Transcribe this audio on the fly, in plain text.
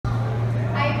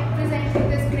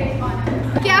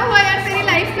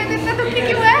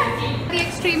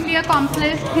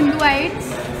accomplished Hinduites.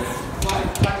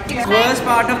 The worst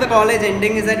part of the college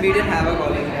ending is that we didn't have a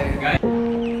college life.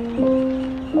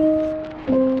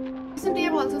 Recently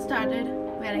I've also started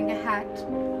wearing a hat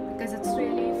because it's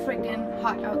really freaking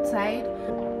hot outside.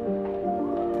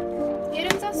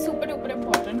 Earrings are super duper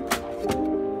important.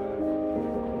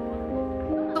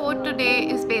 So today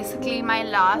is basically my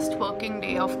last working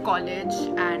day of college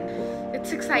and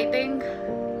it's exciting.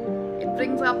 It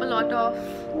brings up a lot of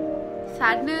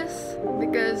sadness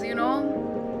because, you know,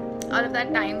 all of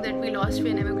that time that we lost,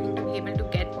 we're never going to be able to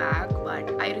get back. But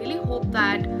I really hope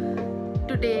that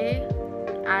today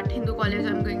at Hindu College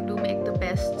I'm going to make the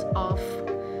best of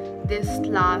this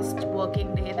last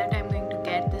working day that I'm going to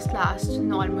get, this last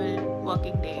normal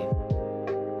working day.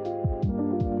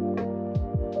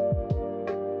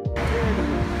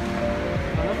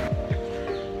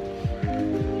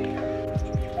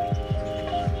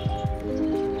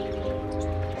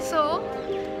 So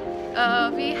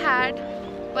we had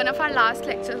one of our last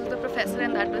lectures with the professor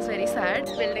and that was very sad.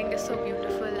 This building is so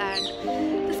beautiful and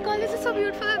this college is so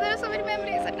beautiful and there are so many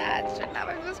memories attached, and now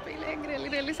I'm just feeling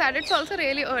really sad. It's also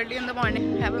really early in the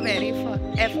morning. I have a very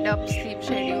effed up sleep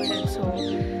schedule and so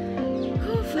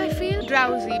I feel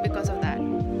drowsy because of that.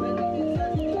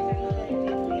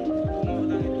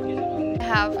 I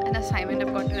have an assignment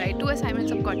I've got to write, 2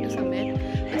 assignments I've got to submit,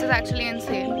 which is actually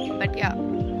insane, but yeah.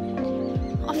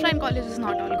 Offline college is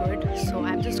not all good, so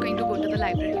I'm just going to go to the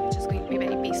library, which is going to be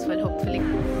very peaceful, hopefully.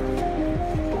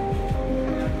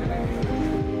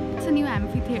 It's a new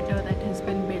amphitheater that has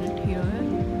been built here.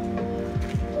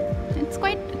 It's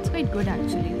quite good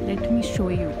actually. Let me show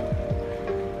you.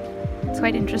 It's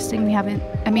quite interesting. We have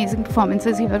amazing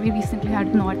performances here. We recently had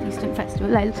a Northeastern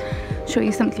Festival. I'll show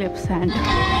you some clips and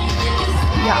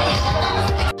yeah.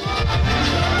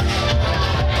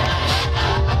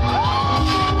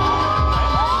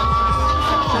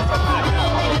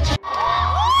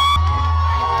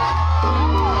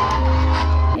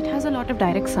 Of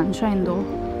direct sunshine though.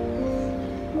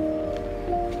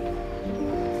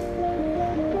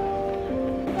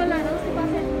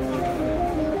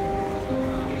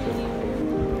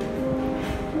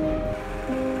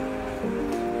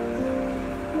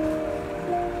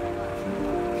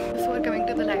 Before coming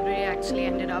to the library, I actually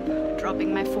ended up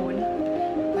dropping my phone,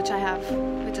 which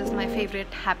is my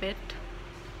favorite habit.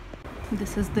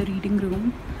 This is the reading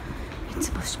room. It's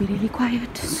supposed to be really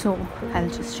quiet, so I'll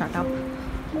just shut up.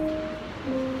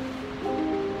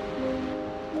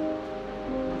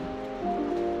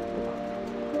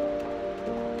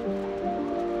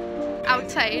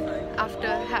 Outside after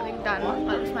having done all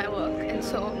of my work, and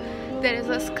so there is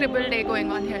a scribble day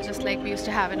going on here just like we used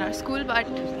to have in our school, but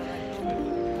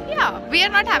yeah, we are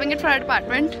not having it for our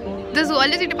department. The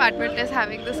zoology department is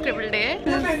having the scribble day.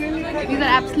 These are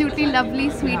absolutely lovely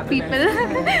sweet people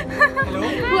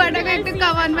who are going to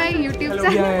come on my YouTube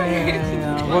channel.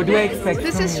 Yeah. What do I expect?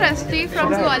 This is Shrishti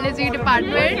from zoology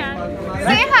department.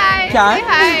 Say hi. Say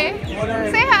hi.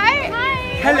 Say hi.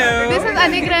 Hello. This is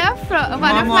Anigrah,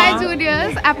 one of my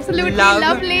juniors. Absolutely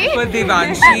lovely. For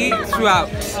Devanshihehe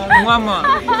throughout. Mama.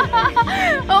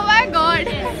 Oh my god.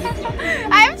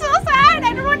 I am so sad.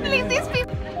 I don't want to leave these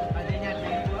people.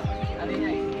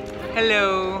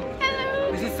 Hello.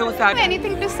 Hello. This is so sad.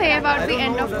 Anything to say about the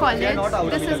end of college?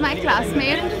 This is my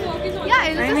classmate. Yeah,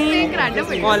 I'll just make random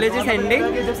videos. College is ending.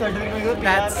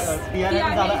 That's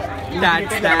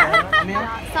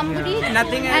that. Somebody.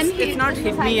 Nothing else. It's not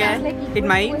hit me yet. It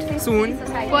might soon.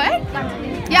 What?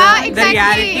 Yeah, exactly. The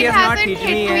reality it has not hasn't hit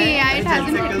me yet. Yeah, it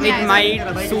hasn't hit me. It might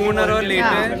sooner or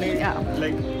later. Yeah.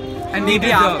 And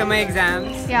Maybe after my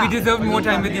exams. Yeah. We deserve more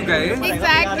time with you guys.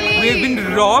 Exactly. We've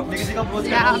been robbed.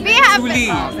 Yeah, we have.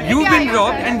 Truly, you've been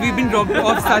robbed, and we've been robbed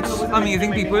of such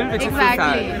amazing people, which is so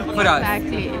sad for us.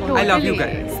 Exactly. Totally. I love you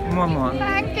guys. Mama.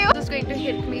 Thank you. Just going to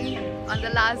hit me on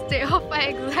the last day of my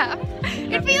exam.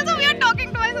 It feels so weird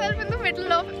talking to myself in the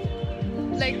middle of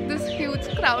like this huge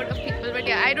crowd of people, but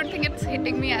yeah, I don't think it's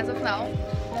hitting me as of now.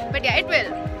 But yeah, it will.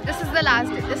 This is the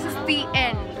last day. This is the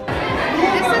end.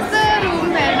 This is the room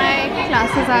where my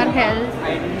classes are held.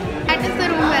 That is the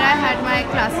room where I had my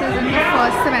classes in the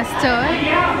first semester.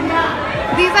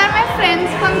 These are my friends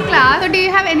from class. So do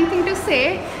you have anything to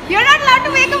say? You're not allowed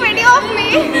to make a video of me.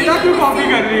 We will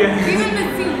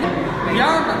miss you.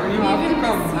 Yeah, you have to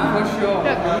come for sure.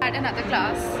 Look, I had another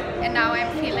class and now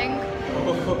I'm feeling a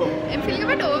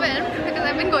bit overwhelmed because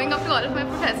I've been going up to all of my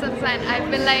professors and I've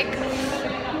been like,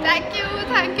 thank you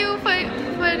for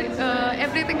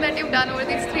everything that you've done over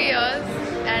these 3 years.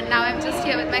 And now I'm just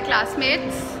here with my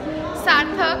classmates.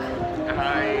 Sarthak.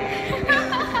 Hi.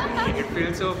 It feels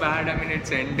feel so bad. I mean,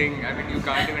 it's ending. I mean, you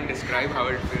can't even describe how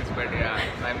it feels, but yeah,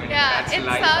 I mean, Yeah, that's it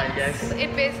life, sucks. I guess.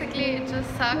 It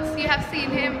just sucks. You have seen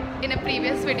him in a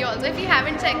previous video also. If you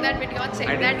haven't checked that video, check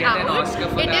I that didn't get out. an Oscar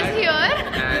for It that. is here.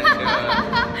 And, I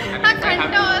mean, if I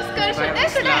have to- Oscar. if I have to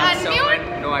Should I slap unmute?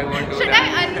 someone, no, I won't do Should that.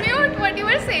 I unmute what you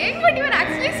were saying? What you were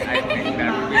actually saying? I think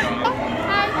that would be wrong.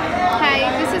 Hi,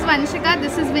 this is Vanshika.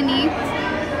 This is Vineet.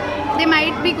 They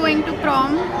might be going to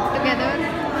prom together.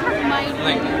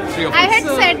 Like 3 of I us. had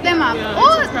set them up.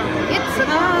 Wow! It's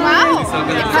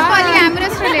a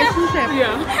polyamorous relationship.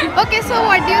 Okay, so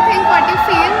what do you think? What do you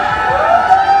feel?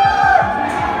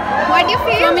 What do you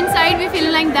feel? From inside we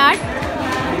feel like that.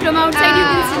 From outside you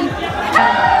can see.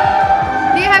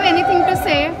 Do you have anything to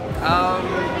say?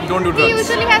 Don't do He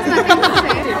usually has nothing to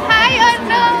say. Hi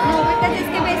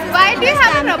Arnav! Why do you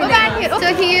have a rubber band here?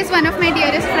 So he is one of my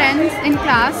dearest friends in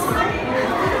class.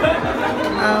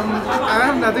 I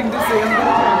have nothing to say. I'm going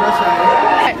to camera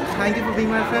shy. Thank you for being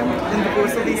my friend in the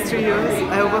course of these 3 years.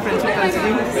 I hope our friendship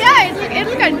continues. Yeah,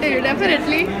 it'll continue,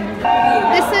 definitely.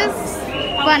 This is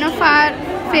one of our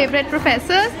favorite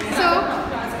professors. So,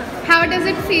 how does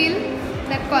it feel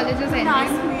that college is ending?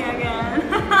 Ask me again.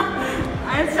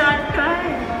 I'll start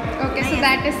crying. Okay, so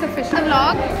that is sufficient. The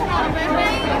vlog.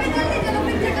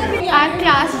 Our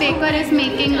class baker is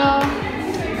making a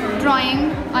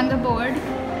drawing on the board.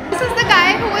 This is the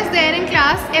guy who was there in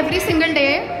class every single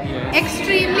day. Yes.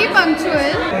 Extremely punctual.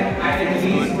 I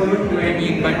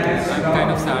mean, but I'm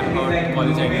kind of sad about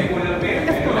college ending. I miss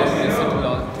it a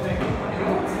lot.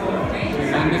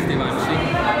 I miss Devanshihehe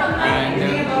and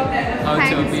how Thanks.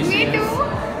 chirpy she Me is. too.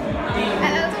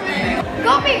 And also miss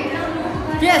Gopi.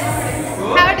 Yes,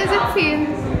 How does it feel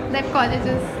that college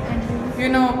is ending? you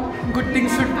know, good things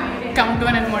should come to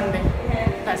an end one day.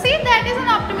 That's See, that is an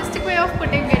optimistic way of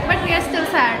putting it, but we are still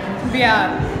sad.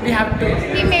 we have to.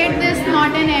 He made this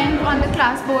not an end on the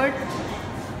class board.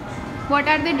 What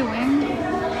are they doing?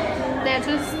 They're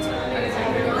just...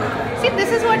 See,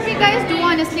 this is what we guys do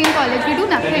honestly in college. We do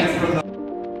nothing.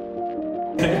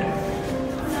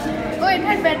 Oh, it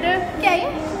had better... क्या है?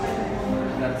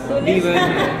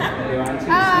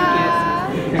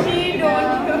 She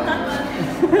don't.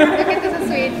 Okay, this is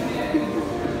sweet.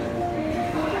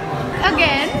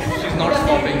 Again. She's not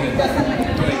stopping it.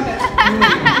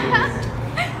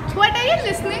 What are you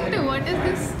listening to? What is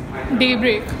this?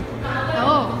 Daybreak.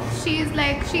 Oh,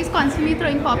 she's constantly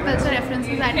throwing pop culture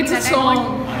references at me It's a that I song.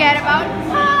 don't care about.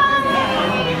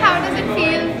 Hi, how does it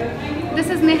feel? This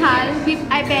is Nihal.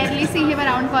 I barely see him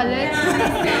around college.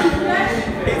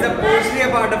 He's supposed to be a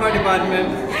part of our department.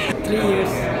 3 years.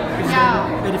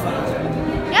 Yeah. Very fast.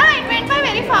 Yeah, it went by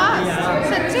very fast. Yeah.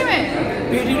 Sachi mein.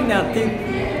 We did nothing.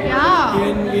 Yeah.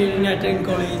 Even we didn't attend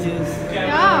colleges.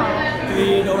 Yeah. We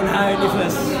don't have any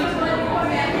fuss.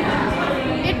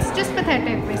 It's just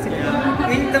pathetic, basically. I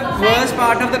mean, the worst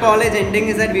part of the college ending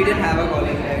is that we didn't have a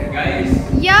college. Right? Guys,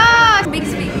 Yeah. Big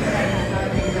speak.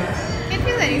 It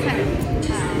feels very sad.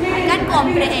 I can't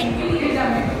comprehend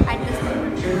at this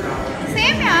moment.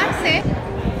 Same, yeah, same.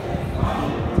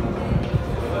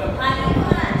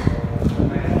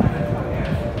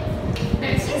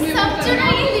 सब चुना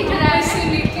ही लिख रहा है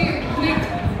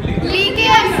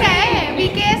BKS क्या है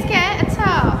BKS क्या है अच्छा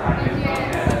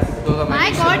My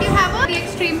God, you have a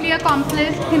extremely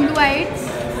accomplished Hinduites,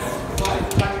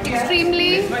 extremely.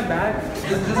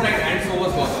 this is like and so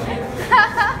was possible.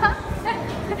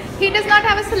 He does not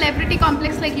have a celebrity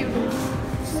complex like you do.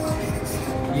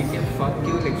 You can fuck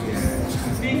you like this.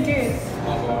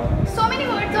 So many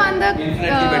words on the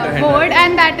Infinitely better handle. board,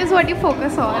 and that is what you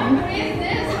focus on.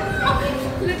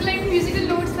 Look like musical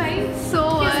notes, right? So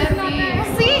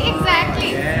see exactly.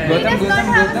 He Gautam, does not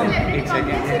Gautam, have a Gautam. celebrity एक second.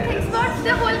 complex. He thinks about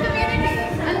the whole community,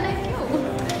 unlike you.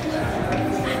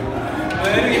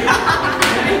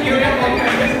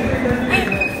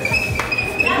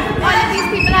 All of these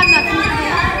people have nothing to do.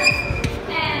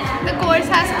 The course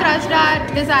has crushed our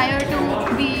desire to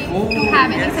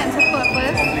have any sense of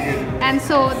purpose, and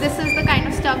so this is the kind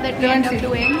of stuff that we end up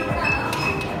doing.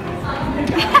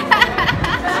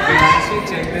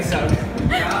 Check this out.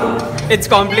 It's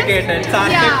complicated.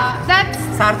 Yeah,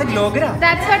 Sarthak Logra.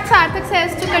 that's what Sarthak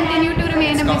says, to continue to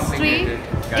remain a mystery.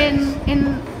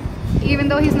 In even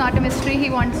though he's not a mystery, he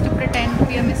wants to pretend to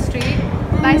be a mystery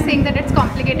by saying that it's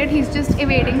complicated. He's just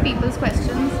evading people's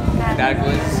questions. That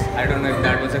was, I don't know if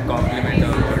that was a compliment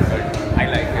or what, but I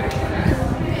like it.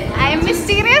 I am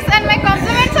mysterious and my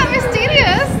compliments are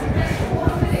mysterious.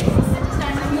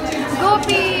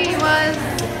 Gopi was...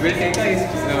 We'll take a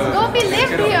Gopi lived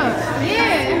picture of here. this.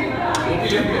 Yeah. Gopi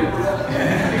lived here.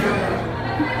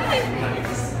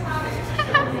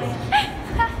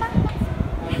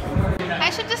 I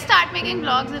should just just start making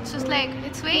vlogs. It's just like,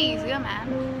 it's way easier, man.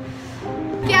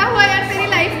 क्या हुआ यार तेरी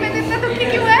life में इतना दुखी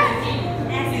क्यों है?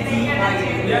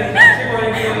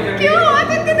 क्यों हुआ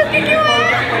तो इतनी दुखी क्यों है?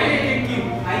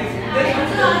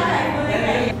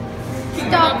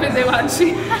 Stop with Devanshi.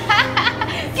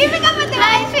 Keeping up with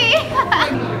Devanshi.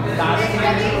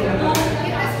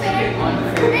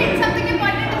 Wait, something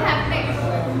important is happening.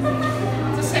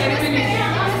 It's a ceremony.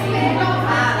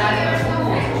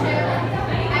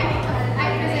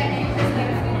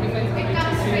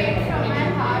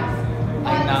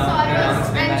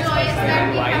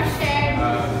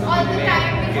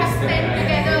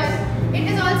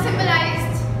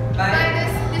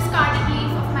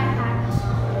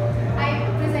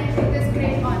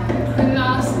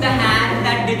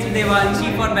 Devanshi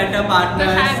for better partners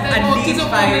at least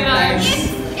 5 times.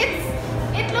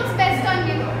 It looks best on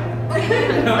you. Okay,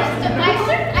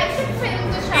 I should film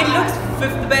Tushar. It looks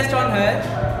 5th best on her.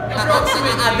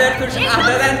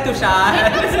 Other than Tushar.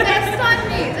 It looks best on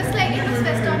me. Just like it looks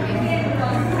best on me.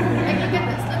 Like look at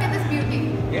this beauty.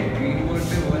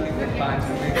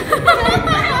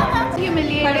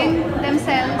 Humiliating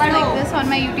themselves like this on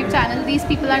my YouTube channel. These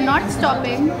people are not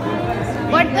stopping.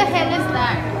 What the hell is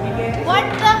that? What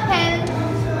the hell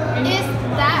is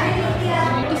that?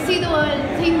 To see the world,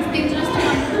 things dangerous to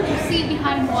come, to see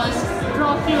behind walls,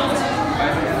 draw close,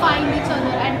 find each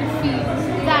other and to feel.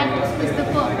 That is the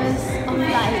purpose of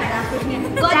life.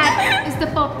 That is the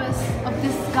purpose of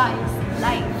this guy's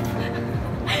life.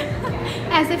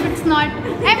 As if it's not,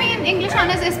 I mean, English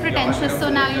honors is pretentious, so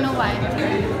now you know why.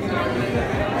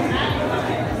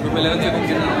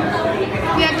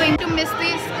 We are going to miss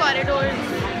these corridors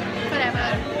forever.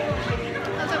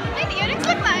 Earrings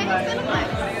look nice. They look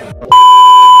nice.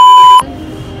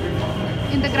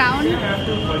 In the ground,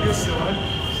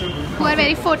 who are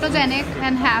very photogenic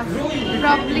and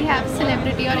probably have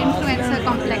celebrity or influencer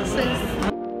complexes.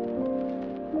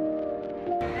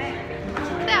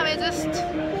 Yeah, we're just.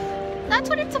 That's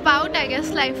what it's about, I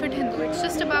guess. Life at Hindu. It's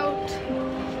just about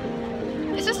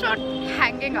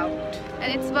hanging out,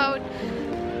 and it's about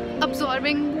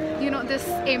absorbing, this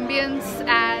ambience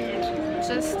and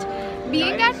just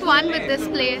being at one with this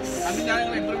place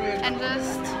and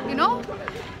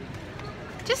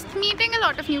just meeting a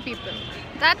lot of new people.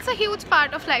 That's a huge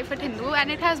part of life at Hindu,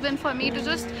 and it has been for me to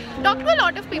just talk to a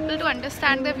lot of people to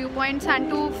understand their viewpoints and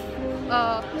to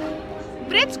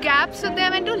bridge gaps with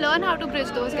them and to learn how to bridge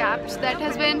those gaps. That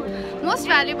has been most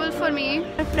valuable for me.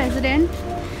 Our president,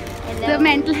 the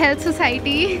Mental Health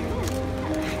Society.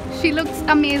 She looks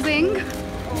amazing.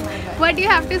 What do you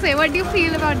have to say? What do you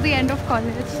feel about the end of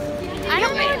college? I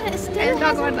don't know, it still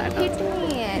hasn't hit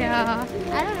me yet. Yeah.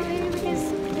 I don't know, maybe because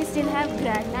we still have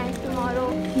grad night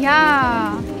tomorrow.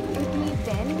 Yeah. Hit me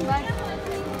then, but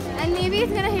and maybe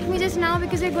it's gonna hit me just now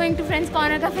because we're going to Friends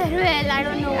Corner ka farewell. I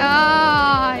don't know.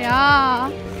 Yeah.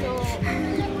 So,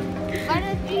 but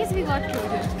at least we got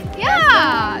closure.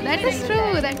 Yeah, that is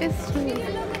true. That is true.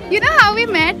 You know how we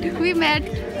met? We met.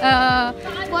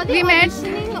 For the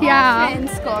auditioning of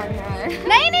Friends Corner.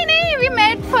 No. We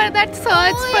met for that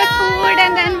search for food,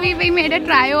 and then we made a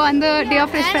trio on the day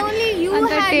of And only you on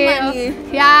the had day money.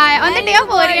 on the day of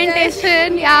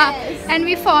orientation. Yeah, and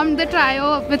we formed the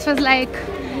trio, which was like.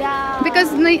 Yeah.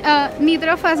 Because neither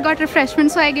of us got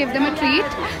refreshments, so I gave them a treat.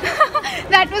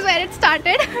 That was where it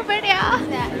started. But yeah.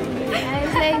 Exactly. I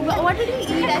was like, what did we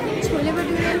eat? I think chole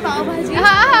bhature and pav bhaji.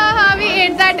 We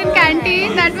ate that in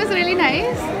canteen. That was really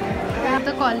nice.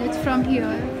 The college from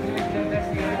here.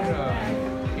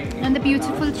 And the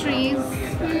beautiful trees.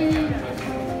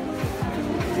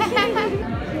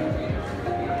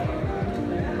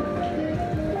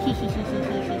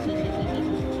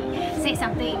 Say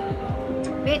something.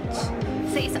 Bitch,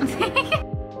 say something.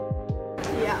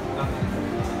 Yeah.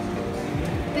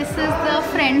 This is the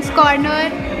Friends Corner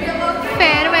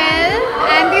farewell,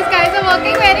 and these guys are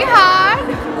working very hard.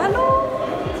 Hello.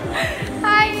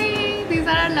 Hi. These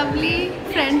are our lovely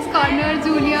Friends Corner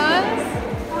juniors.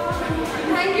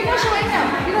 Thank you for showing up.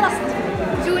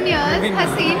 Juniors,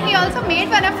 Haseen, he also made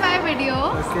one of my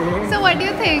videos. Okay. So what do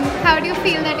you think? How do you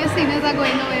feel that your seniors are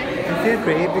going away? I feel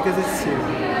great because it's chill.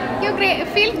 You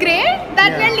feel great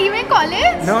that we are leaving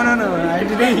college? No, I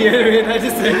didn't hear it. I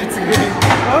just said it's great.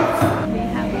 We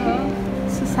have a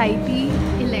society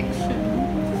election,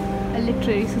 a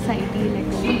literary society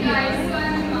election.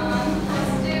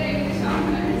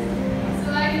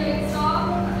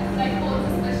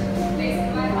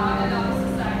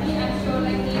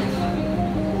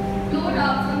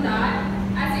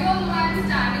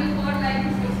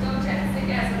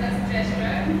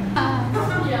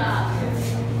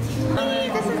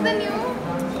 This is the new.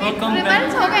 Welcome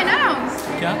Results हो गए ना rounds?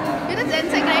 क्या Yeah. You're the Gen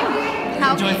Z, right?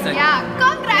 How? Gen Z. Yeah.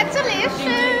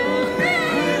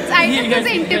 Congratulations! I took his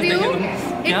interview.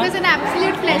 It was an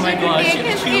absolute pleasure to take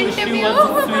his interview.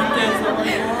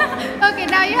 Okay,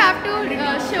 now you have to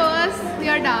show us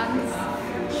your dance.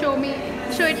 Show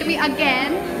it to me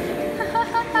again.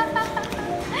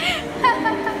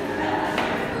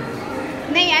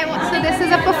 So this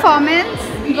is a performance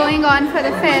going on for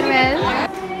the farewell.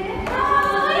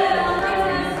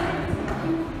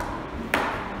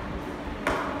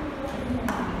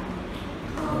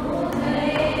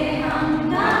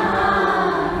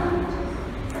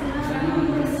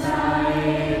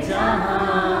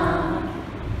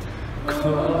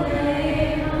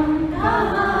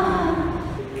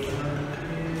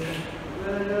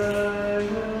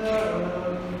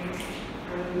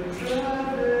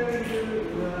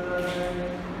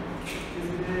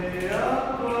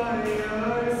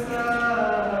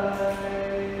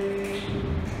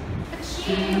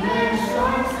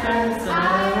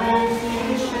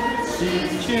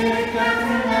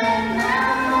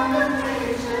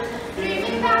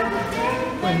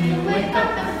 When you wake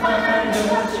up and find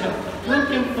yourself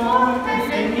looking for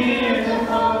things in here the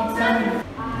whole time.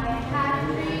 I had a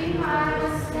dream I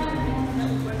was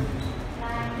 7,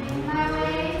 climbing my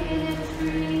way in a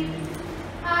tree.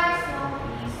 I saw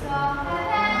peace of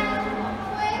heaven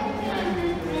with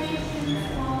invitations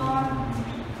for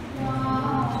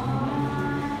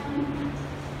one.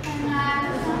 And I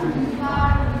was on the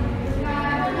bar,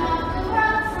 driving off the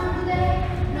world someday.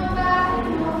 Nobody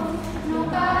knows,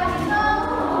 nobody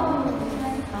knows.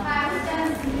 I was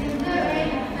dancing in the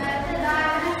rain, felt that I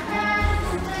had hands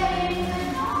to play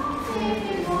and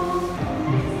singing home.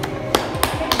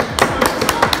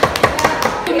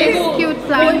 Cute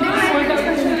plant.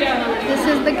 This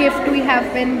is the gift we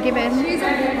have been given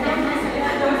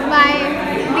by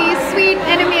these sweet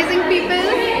and amazing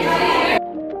people.